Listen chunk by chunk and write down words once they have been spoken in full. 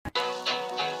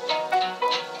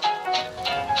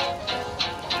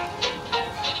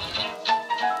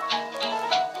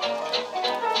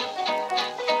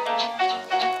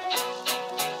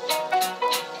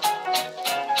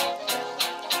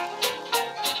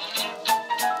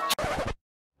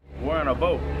a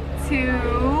boat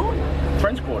to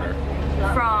French Quarter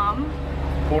from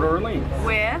Port Orleans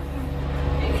with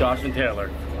Josh and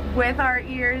Taylor. With our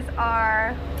ears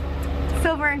are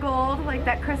silver and gold, like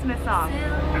that Christmas song.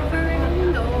 Silver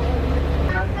and gold.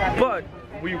 But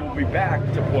we will be back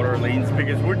to Port Orleans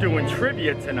because we're doing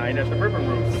trivia tonight at the River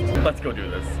Roost. Let's go do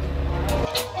this.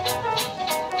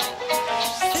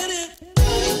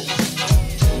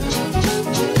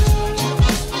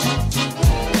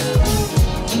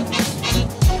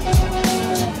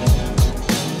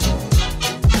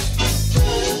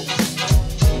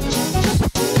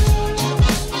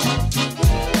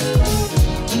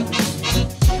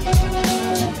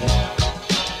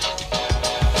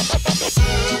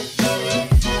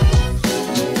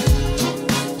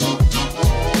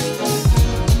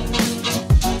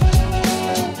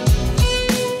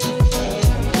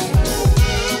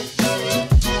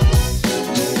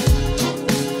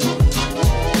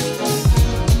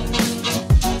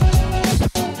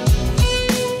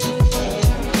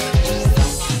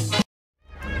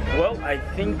 I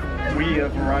think we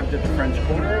have arrived at the French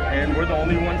Quarter and we're the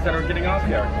only ones that are getting off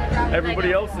here.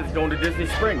 Everybody else is going to Disney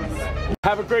Springs.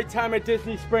 Have a great time at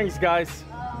Disney Springs, guys.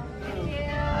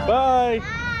 Bye.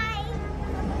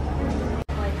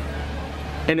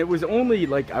 And it was only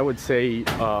like, I would say,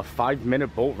 a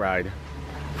 5-minute boat ride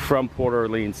from Port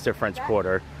Orleans to French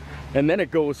Quarter. And then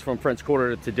it goes from French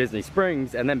Quarter to Disney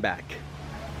Springs and then back.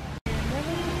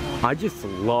 I just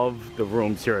love the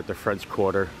rooms here at the French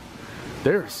Quarter.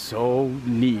 They're so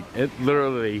neat. It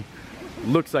literally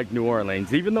looks like New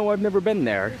Orleans, even though I've never been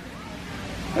there.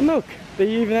 And look, they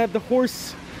even have the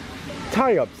horse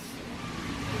tie-ups.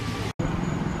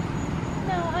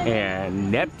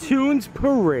 And Neptune's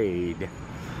Parade.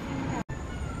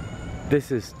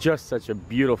 This is just such a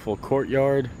beautiful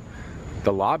courtyard.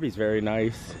 The lobby's very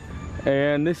nice.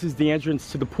 And this is the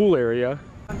entrance to the pool area.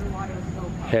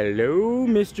 Hello,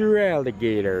 Mr.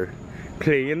 Alligator,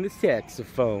 playing the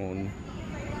saxophone.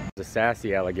 The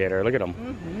sassy alligator, look at him.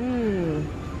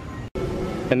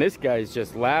 And this guy's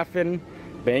just laughing,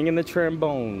 banging the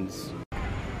trombones.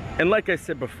 And like I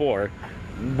said before,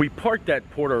 we parked at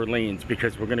Port Orleans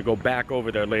because we're gonna go back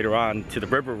over there later on to the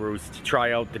River Roost to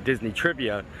try out the Disney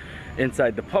trivia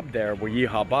inside the pub there where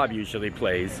Yeehaw Bob usually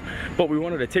plays. But we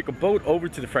wanted to take a boat over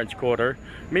to the French Quarter,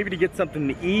 maybe to get something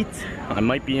to eat. I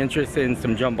might be interested in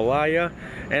some jambalaya.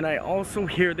 And I also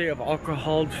hear they have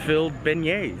alcohol-filled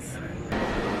beignets.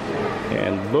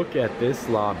 And look at this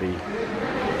lobby.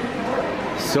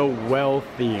 So well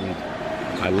themed.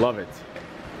 I love it.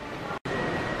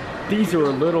 These are a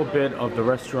little bit of the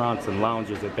restaurants and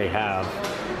lounges that they have.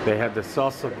 They have the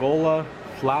Salsagola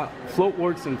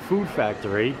Floatworks and Food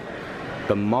Factory,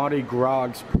 the Mardi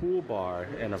Gras Pool Bar,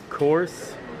 and of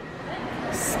course,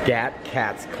 Scat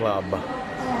Cats Club.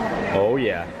 Oh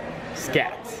yeah,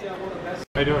 Scats.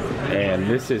 And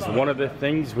this is one of the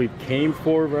things we came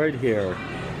for right here.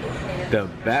 The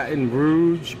Baton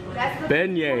Rouge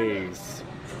beignets.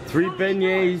 3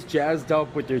 beignets jazzed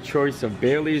up with your choice of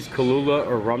Bailey's, Kahlua,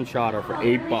 or rum chata for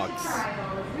 $8.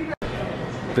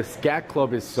 The Scat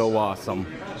Club is so awesome,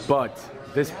 but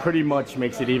this pretty much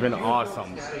makes it even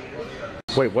awesome.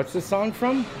 Wait, what's the song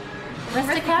from?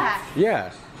 Aristocats?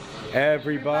 Yeah.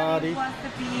 Everybody.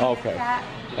 Okay,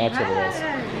 that's what it is.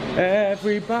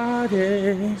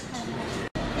 Everybody.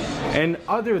 And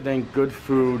other than good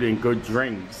food and good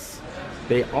drinks,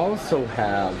 they also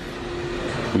have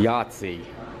Yahtzee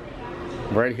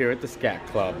right here at the Scat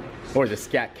Club, or the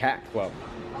Scat Cat Club.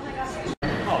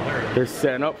 They're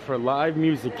setting up for live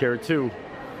music here too.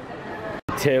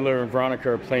 Taylor and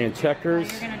Veronica are playing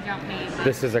checkers. You're gonna jump me.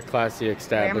 This is a classy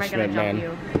establishment,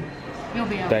 man. You'll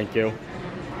be out. Thank you.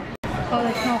 Oh,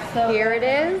 it smells so good. Here it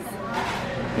is.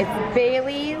 It's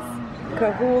Bailey's,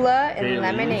 Kahlua, and Bailey's.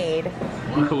 lemonade.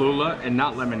 Kahlua and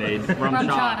not lemonade. Rum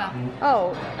chata.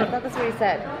 Oh, I thought that's what he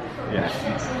said. Yeah,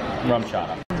 rum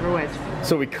chata. For which?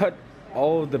 So we cut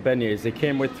all of the beignets. They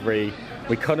came with 3.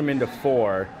 We cut them into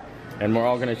 4, and we're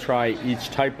all gonna try each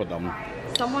type of them.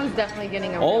 Someone's definitely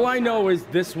getting a All I know is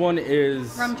this one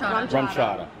is Rum chata. Rum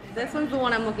chata. This one's the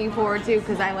one I'm looking forward to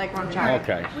because I like rum chata.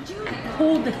 Okay. Would you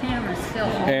hold the camera still?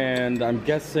 And I'm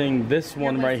guessing this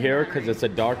one right here, because it's a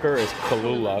darker, is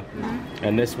Kahlua,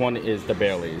 and this one is the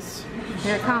Bailey's.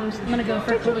 Here it comes. I'm gonna go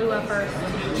for Kahlua first.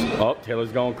 Oh,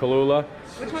 Taylor's going Kahlua.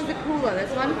 Which one's the Kahlua?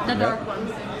 This one? The dark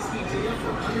one.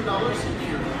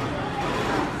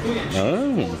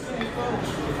 Oh.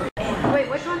 Wait,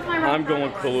 which one's my rum I'm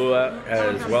going Kahlua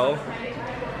as well.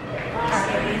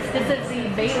 This is the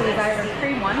Bailey's Irish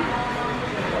cream one.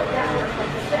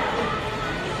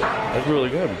 That's really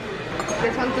good.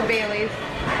 This one's the Bailey's.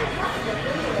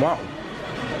 Wow.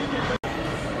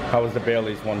 How was the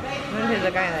Bailey's one?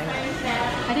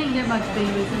 I didn't get much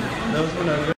Baileys in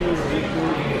that one.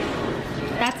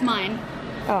 That's mine.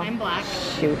 Oh. I'm black.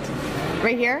 Shoot.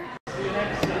 Right here?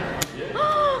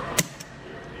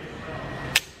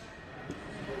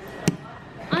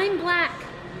 I'm black.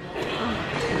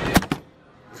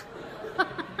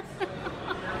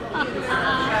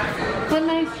 What a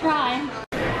nice try.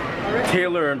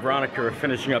 Taylor and Veronica are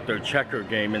finishing up their checker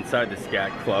game inside the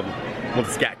Scat Club. Well,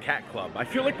 the Scat Cat Club. I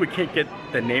feel like we can't get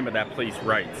the name of that place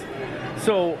right.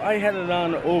 So I headed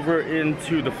on over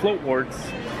into the Floatworks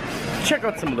to check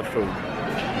out some of the food.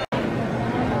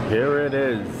 Here it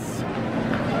is.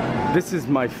 This is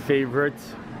my favorite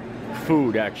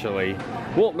food, actually.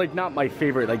 Well, like not my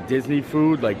favorite like Disney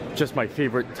food, like just my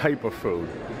favorite type of food.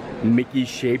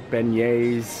 Mickey-shaped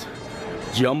beignets,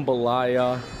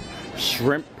 jambalaya,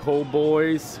 shrimp po'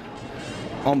 boys.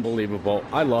 Unbelievable.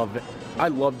 I love it. I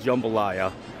love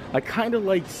jambalaya. I kind of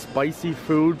like spicy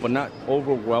food, but not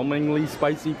overwhelmingly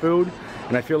spicy food.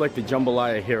 And I feel like the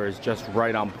jambalaya here is just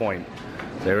right on point.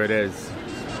 There it is.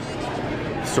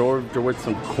 Served with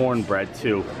some cornbread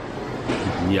too.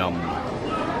 Yum.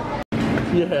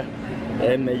 Yeah.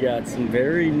 And they got some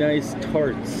very nice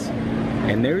tarts.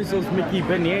 And there's those Mickey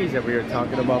beignets that we were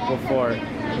talking about before.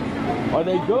 Are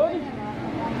they good?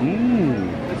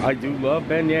 Mmm. I do love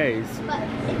beignets.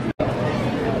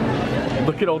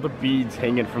 Look at all the beads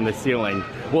hanging from the ceiling.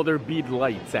 Well, they're bead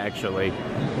lights, actually.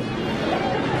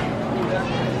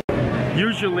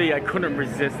 Usually, I couldn't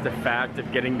resist the fact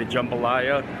of getting the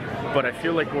jambalaya, but I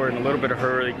feel like we're in a little bit of a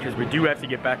hurry because we do have to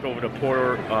get back over to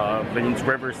Orleans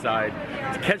Riverside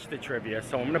to catch the trivia,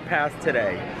 so I'm gonna pass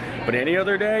today. But any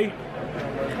other day,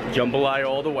 jambalaya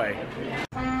all the way.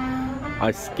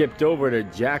 I skipped over to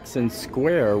Jackson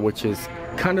Square, which is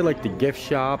kind of like the gift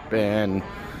shop and,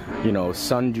 you know,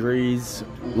 sundries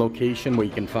location where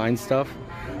you can find stuff.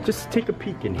 Just take a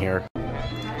peek in here.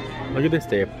 Look at this,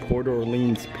 they have Port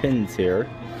Orleans pins here.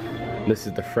 This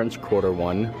is the French Quarter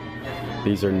one.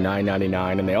 These are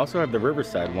 $9.99, and they also have the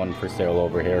Riverside one for sale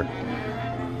over here.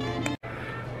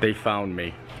 They found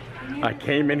me. I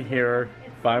came in here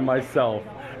by myself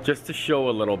just to show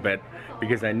a little bit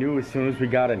because I knew as soon as we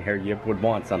got in here, Yip would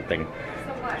want something.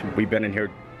 We've been in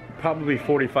here probably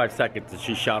 45 seconds and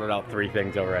she shouted out 3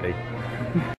 things already.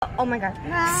 Oh my god.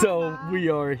 So we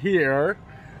are here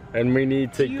and we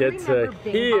need to get to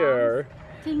here,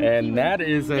 and that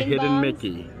is a hidden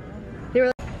Mickey.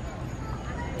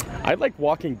 I like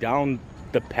walking down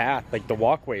the path, like the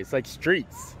walkways, like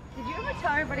streets. Did you ever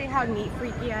tell everybody how neat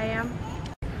freaky I am?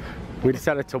 We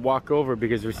decided to walk over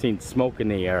because we're seeing smoke in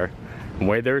the air. And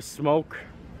where there's smoke,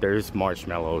 there's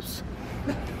marshmallows.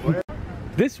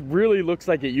 This really looks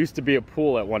like it used to be a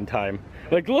pool at one time.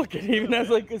 Like look, it even has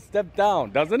like a step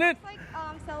down, doesn't it? It's like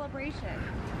Celebration.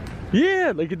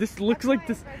 Yeah, like this looks like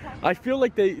this. I feel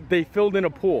like they filled in a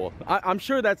pool. I'm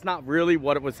sure that's not really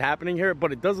what was happening here,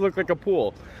 but it does look like a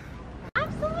pool.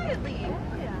 Absolutely.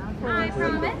 Yeah. I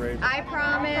promise. I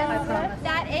promise.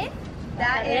 That it?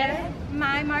 That is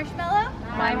My marshmallow.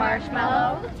 my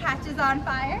marshmallow. Catches on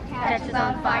fire. Catches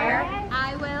on fire.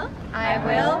 I will I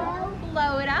will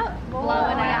blow it out. blow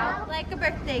it out Like a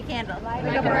birthday candle. like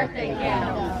a birthday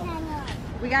candle.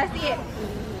 We gotta see it.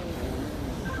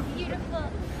 Beautiful.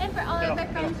 And for all of our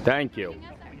friends. Thank you.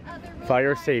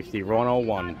 Fire safety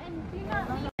 101.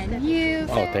 You.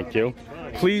 Oh, thank you.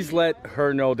 Please let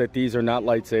her know that these are not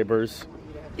lightsabers.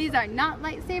 These are not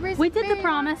lightsabers. We did the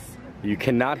promise. You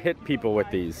cannot hit people with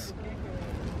these.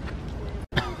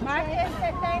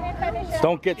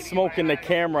 Don't get smoke in the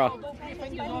camera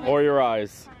or your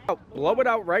eyes. Oh, blow it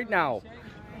out right now.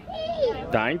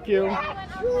 Thank you.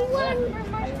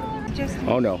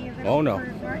 Oh no. Oh no.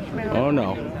 Oh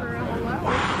no.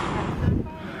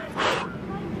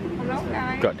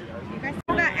 Good.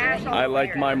 I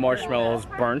like my marshmallows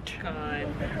burnt.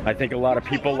 I think a lot of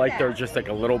people like they're just like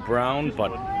a little brown,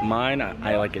 but mine,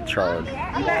 I like it charred.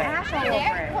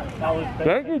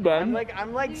 Thank you, Ben.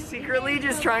 I'm like secretly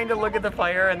just trying to look at the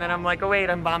fire, and then I'm like, oh wait,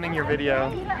 I'm bombing your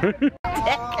video.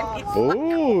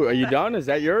 Oh, are you done? Is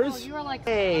that yours? You were like,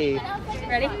 Hey.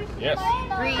 ready? Yes.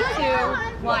 3,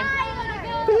 2, 1.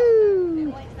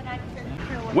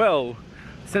 Well,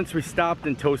 since we stopped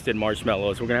and toasted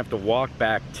marshmallows, we're gonna have to walk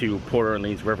back to Port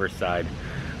Orleans Riverside,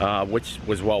 which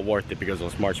was well worth it because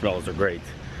those marshmallows are great.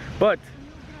 But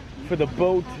for the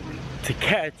boat to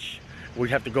catch,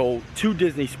 we'd have to go to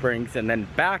Disney Springs and then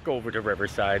back over to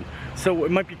Riverside. So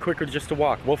it might be quicker just to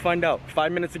walk. We'll find out.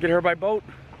 5 minutes to get her by boat?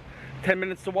 10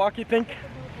 minutes to walk, you think?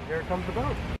 Here comes the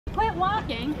boat. Quit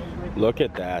walking. Look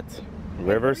at that. In a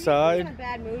Riverside,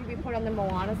 bad mood, we put on the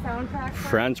Moana soundtrack.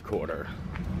 French Quarter.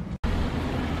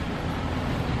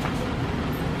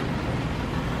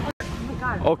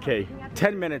 God. Okay,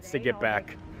 10 minutes to get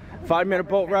back. 5-minute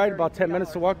boat ride, about 10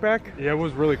 minutes to walk back? Yeah, it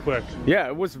was really quick. Yeah,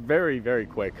 it was very, very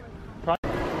quick.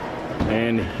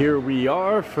 And here we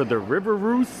are for the River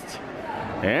Roost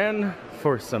and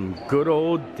for some good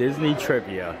old Disney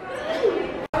trivia.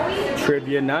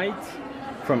 Trivia night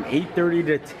from 8:30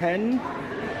 to 10,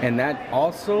 and that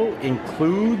also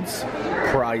includes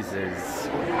prizes.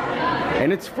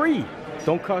 And it's free,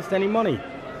 don't cost any money.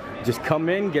 Just come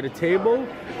in, get a table,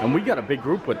 and we got a big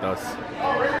group with us.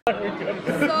 So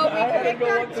we picked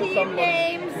our team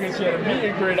names. Because she had a meet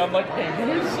and greet, I'm like,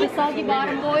 hey, The Soggy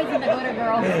Bottom Boys and the Glitter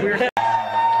Girls.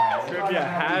 trivia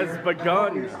has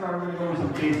begun.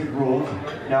 Some basic rules.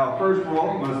 Now, first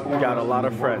rule, most Got a lot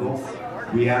of friends.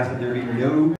 We ask that there be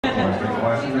no questions.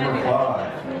 Question number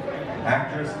 5.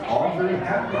 Actress Audrey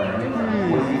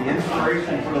Hepburn was the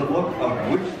inspiration for the look of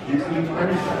which Disney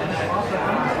princess?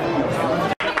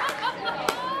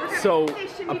 So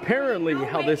apparently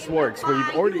how this works,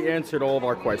 we've already answered all of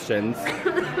our questions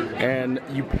and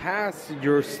you pass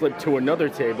your slip to another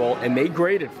table and they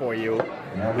grade it for you,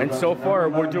 and so far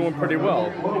we're doing pretty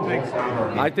well.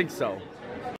 I think so.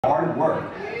 Hard work.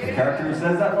 The character who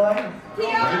says that line?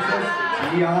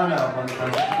 Tiana.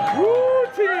 Woo,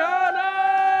 Tiana!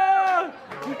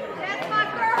 That's my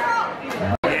girl.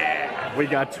 Yeah, we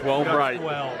got 12 right.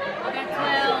 12.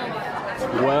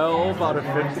 12 out of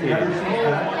 15.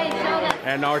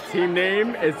 And our team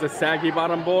name is the Saggy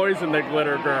Bottom Boys and the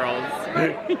Glitter Girls.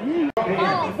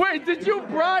 Wait, did you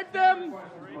bribe them?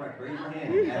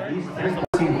 At least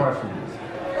 15 questions.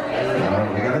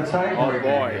 We got a tie. Oh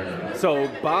boy. So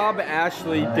Bob,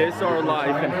 Ashely, Dis Our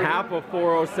Life, and half of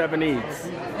 407 Eats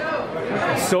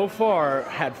so far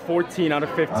had 14 out of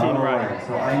 15 right.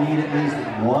 So I need at least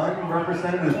one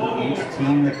representative for each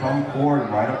team to come forward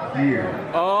right up here.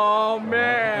 Oh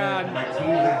man. My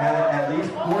team that had at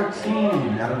least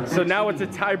 14 out of 15. So now it's a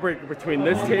tiebreaker between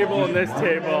this table and this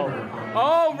table.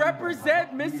 Oh,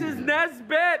 represent Mrs.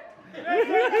 Nesbitt.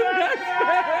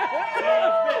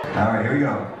 All right, here we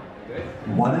go.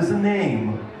 What is the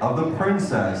name of the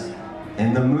princess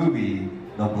in the movie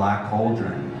The Black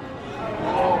Cauldron?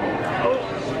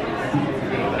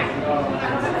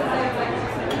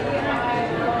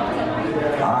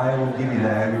 I will give you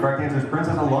that. The correct answer is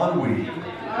Princess Alonwe.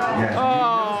 Yes.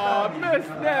 Oh, Miss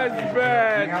We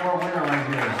Nesbitt. have our winner right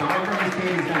here. So my friend Miss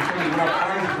Katie's going to show you what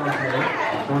prizes right here.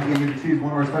 So we're going to get you to choose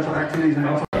one of our special activities and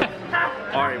also.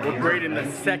 All right, we're grading the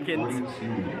second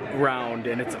round,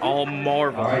 and it's all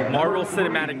Marvel. Marvel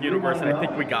Cinematic Universe, and I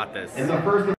think we got this. In the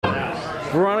first.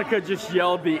 Veronica just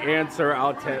yelled the answer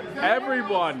out to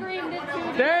everyone.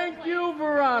 Thank you,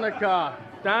 Veronica.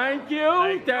 Thank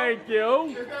you, thank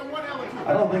you.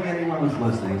 I don't think anyone was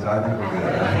listening, so I think we're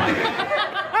good.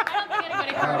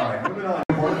 All right, moving on.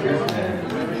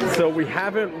 So we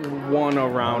haven't won a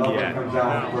round yet.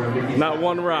 Not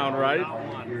one round, right?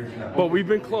 But we've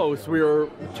been close. We are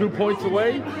 2 points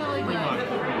away.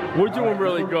 We're doing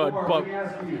really good, but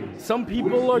some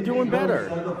people are doing better.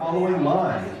 The following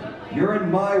line. You're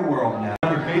in my world now.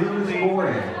 Your favorite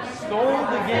scoring. Stole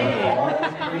the game.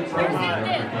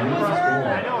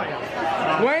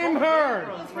 Blame her.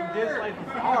 From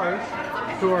Dislyfofours,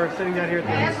 who are sitting down here at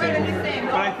the end.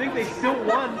 But I think they still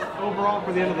won overall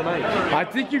for the end of the night. I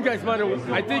think you guys might have.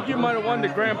 I think you might have won the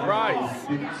grand prize.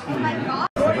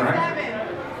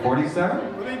 47?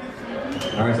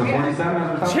 All right, so 47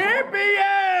 is the top.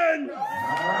 Champions!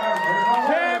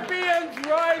 Champions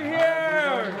right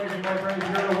here! My friends,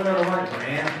 you're the winner of our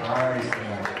grand prize.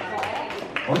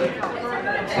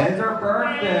 It's her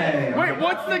birthday. Wait,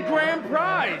 what's the grand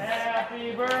prize?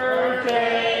 Happy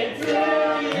birthday to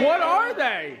you. What are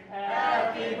they?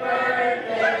 Happy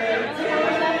birthday to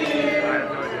you.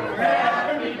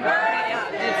 Happy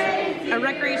birthday to you. A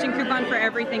recreation coupon for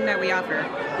everything that we offer.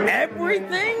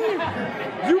 Everything?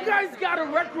 You guys got a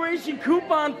recreation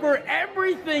coupon for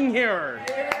everything here.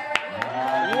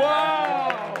 Wow.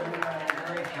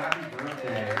 Happy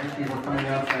birthday. Thank you for coming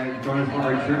out and joining us for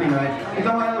our trivia night. It's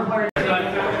all my other players.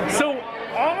 So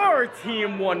our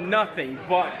team won nothing,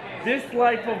 but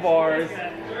Dislyfofours,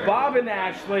 Bob and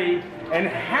Ashely, and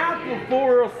half of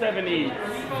 407 Eats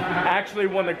actually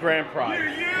won the grand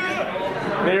prize.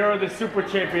 They are the super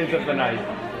champions of the night.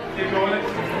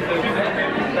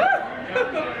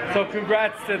 So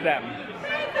congrats to them.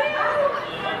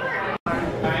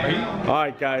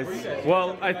 Alright guys,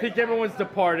 well I think everyone's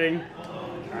departing.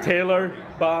 Taylor,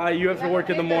 bye. You have to work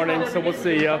in the morning, so we'll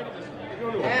see ya.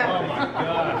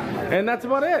 And that's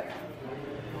about it.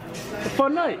 A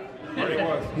fun night.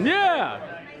 Yeah.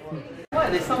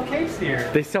 What? They sell capes here.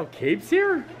 They sell capes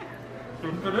here?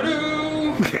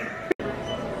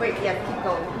 Wait, yes, keep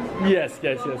going. Yes,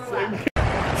 yes, yes.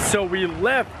 So we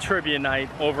left trivia night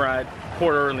over at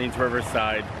Port Orleans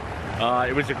Riverside.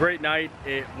 It was a great night.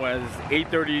 It was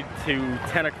 8:30 to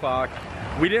 10 o'clock.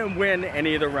 We didn't win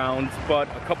any of the rounds, but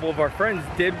a couple of our friends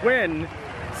did win,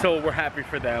 so we're happy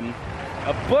for them.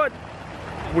 But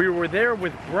we were there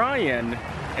with Bryan,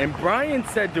 and Bryan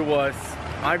said to us,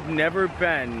 I've never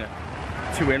been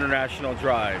to International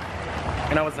Drive.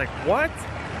 And I was like, what?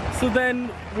 So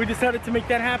then we decided to make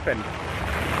that happen.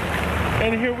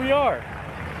 And here we are.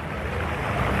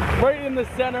 Right in the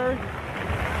center,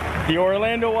 the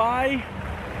Orlando Eye,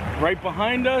 right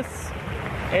behind us,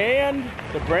 and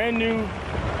the brand new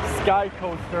Sky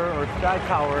Coaster or Sky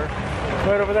Tower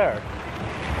right over there.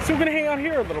 So we're gonna hang out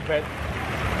here a little bit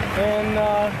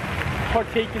and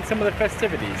partake in some of the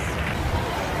festivities.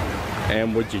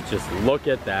 And would you just look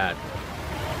at that?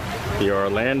 The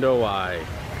Orlando Eye.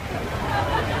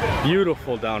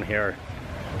 Beautiful down here.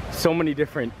 So many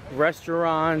different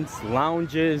restaurants,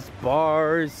 lounges,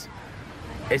 bars.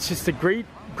 It's just a great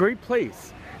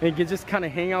place. And you can just kind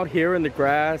of hang out here in the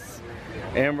grass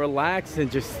and relax and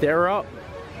just stare up.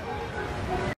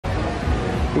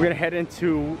 We're gonna head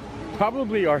into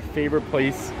probably our favorite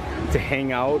place to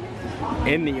hang out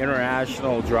in the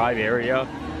International Drive area,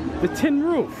 the Tin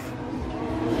Roof.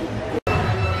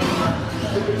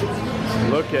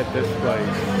 Look at this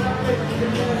place.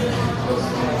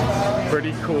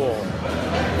 Pretty cool.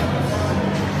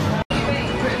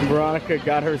 Veronica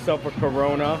got herself a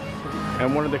Corona,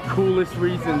 and one of the coolest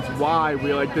reasons why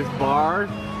we like this bar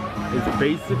is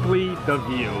basically the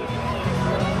view.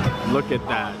 Look at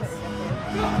that.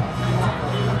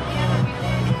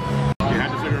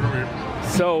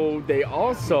 So they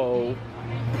also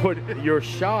put your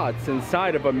shots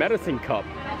inside of a medicine cup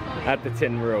at the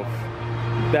Tin Roof.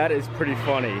 That is pretty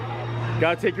funny.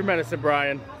 Gotta take your medicine,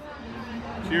 Bryan.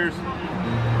 Cheers.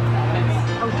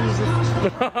 Oh, Jesus.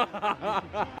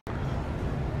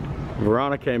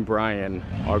 Veronica and Bryan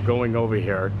are going over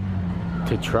here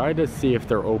to try to see if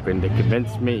they're open to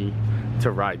convince me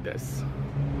to ride this.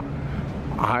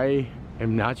 I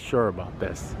am not sure about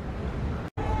this.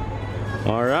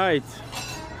 All right.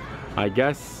 I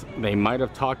guess they might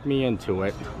have talked me into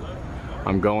it.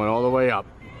 I'm going all the way up.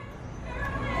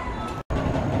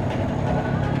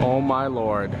 Oh my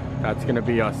Lord, that's gonna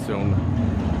be us soon.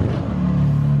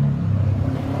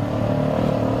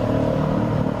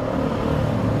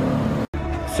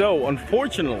 So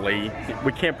unfortunately,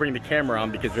 we can't bring the camera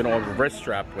on because we don't have a wrist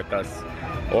strap with us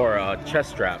or a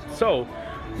chest strap. So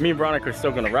me and Veronica are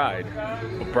still gonna ride,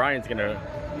 but Bryan's gonna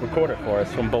record it for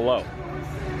us from below.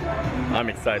 I'm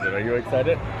excited. Are you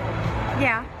excited?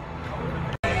 Yeah.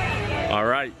 All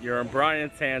right, you're in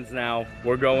Bryan's hands now.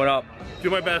 We're going up. Do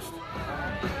my best.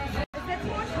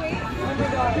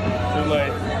 Too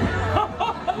late.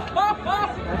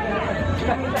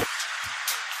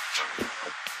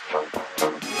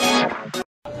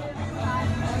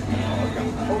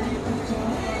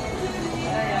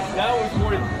 That was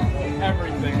worth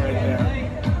everything right there.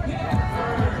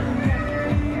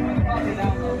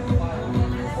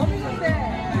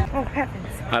 Oh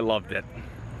heavens. I loved it.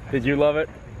 Did you love it?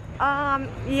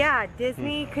 Yeah,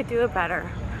 Disney could do it better.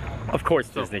 Of course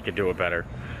Disney could do it better.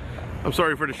 I'm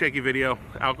sorry for the shaky video.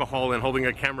 Alcohol and holding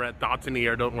a camera at dots in the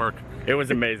air don't work. It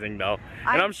was amazing though.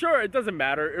 And I'm sure it doesn't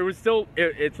matter. It was still,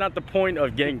 it's not the point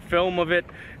of getting film of it,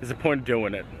 it's the point of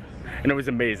doing it. And it was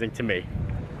amazing to me.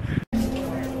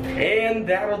 And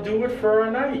that'll do it for our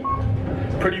night.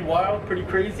 Pretty wild, pretty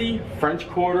crazy. French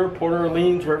Quarter, Port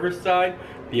Orleans Riverside.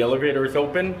 The elevator is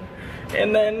open.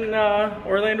 And then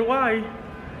Orlando Eye.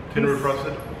 Tin Roof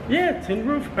Rusted? Yeah, Tin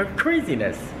Roof of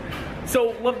craziness.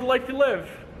 So love the life you live.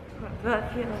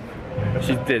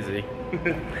 She's dizzy.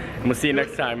 And we'll see you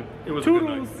next time. It was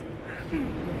Toodles. a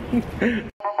good night.